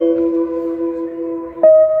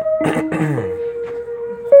Should I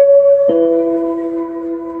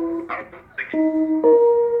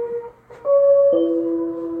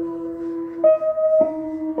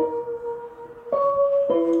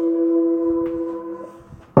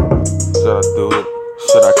do it?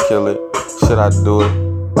 Should I kill it? Should I do it?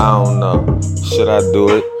 I don't know. Should I do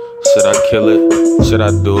it? Should I kill it? Should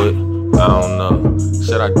I do it? I don't know.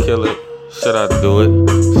 Should I kill it? Should I do it?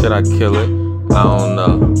 Should I kill it? I don't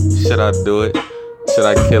know. Should I do it? Should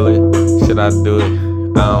I kill it? Should I do it?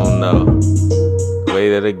 I don't know. The way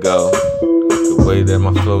that it go, the way that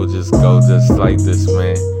my flow just go, just like this,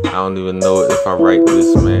 man. I don't even know if I write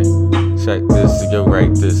this, man. Check this, you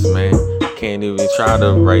write this, man. Can't even try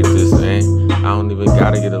to write this, man. I don't even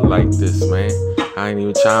gotta get it like this, man. I ain't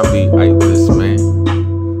even trying to be like this, man.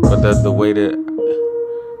 But that's the way that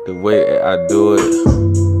I do it.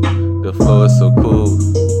 The flow is so cool.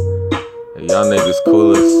 And y'all niggas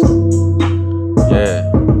coolest.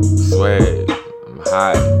 Yeah, swag. I'm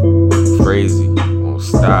hot, crazy, won't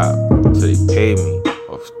stop till they pay me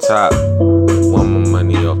off the top. They want my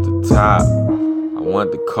money off the top. I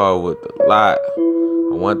want the car with the lot.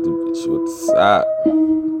 I want the bitch with the side.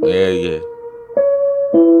 Yeah.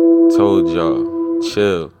 Told y'all,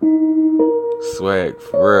 chill. Swag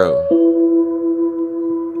for real.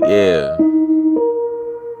 Yeah.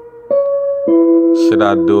 Should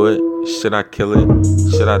I do it? Should I kill it?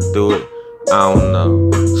 Should I do it? I don't know.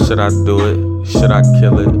 Should I do it? Should I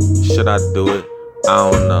kill it? Should I do it? I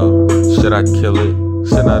don't know. Should I kill it?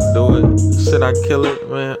 Should I do it? Should I kill it?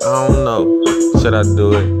 Man, I don't know. Should I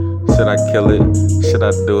do it? Should I kill it? Should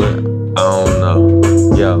I do it? I don't know.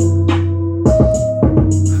 Yo,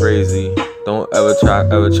 Fraze, don't ever try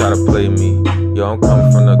to play me. Yo, I'm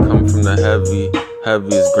coming from the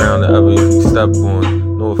heaviest ground that ever you can step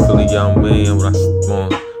on. No Philly young man, what I step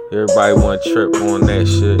on. Everybody want to trip on that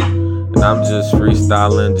shit, and I'm just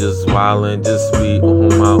freestyling, just wildin', just be on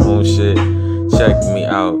my own shit. Check me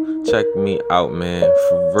out, man,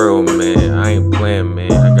 for real, man. I ain't playing,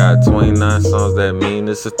 man. I got 29 songs that mean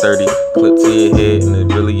it's a 30. Clip to your head and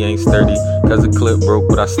it really ain't sturdy. Cause the clip broke,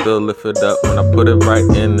 but I still lift it up. When I put it right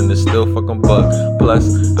in and it's still fucking buck.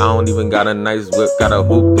 Plus, I don't even got a nice whip, got a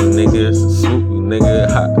hoop, you nigga. It's a swoop, you nigga.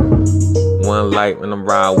 Hot. One light and I'm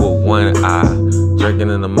riding with one eye.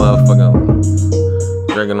 Drinking on the motherfucking.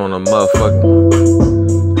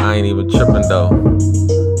 I ain't even tripping though.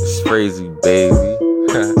 It's crazy, baby.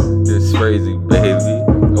 It's crazy, baby.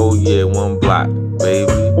 Oh yeah, one block,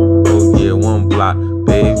 baby. Oh yeah, one block,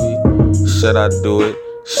 baby. Should I do it?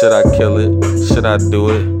 Should I kill it? Should I do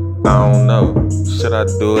it? I don't know. Should I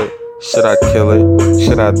do it? Should I kill it?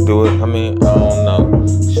 Should I do it? I mean, I don't know.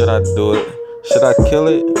 Should I do it? Should I kill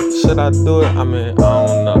it? Should I do it? I mean, I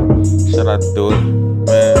don't know. Should I do it?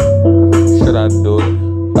 Man, should I do it?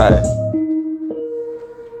 Alright.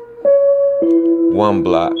 One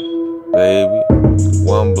block, baby.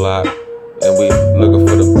 One block. And we looking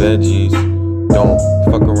for the Benjis. Don't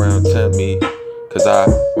fuck around, tempt me. Cause I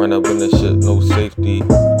run up in this shit, no safety.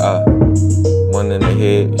 One in the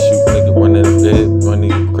head, shoot nigga, run in the bed, run in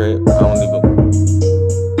the crib. I don't even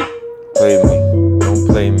play me, don't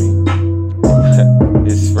play me.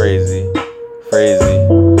 It's crazy, it's crazy,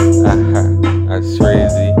 it's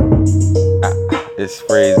crazy,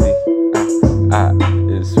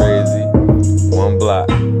 it's crazy. One block,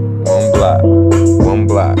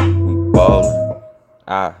 we ballin'.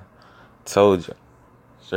 I told ya.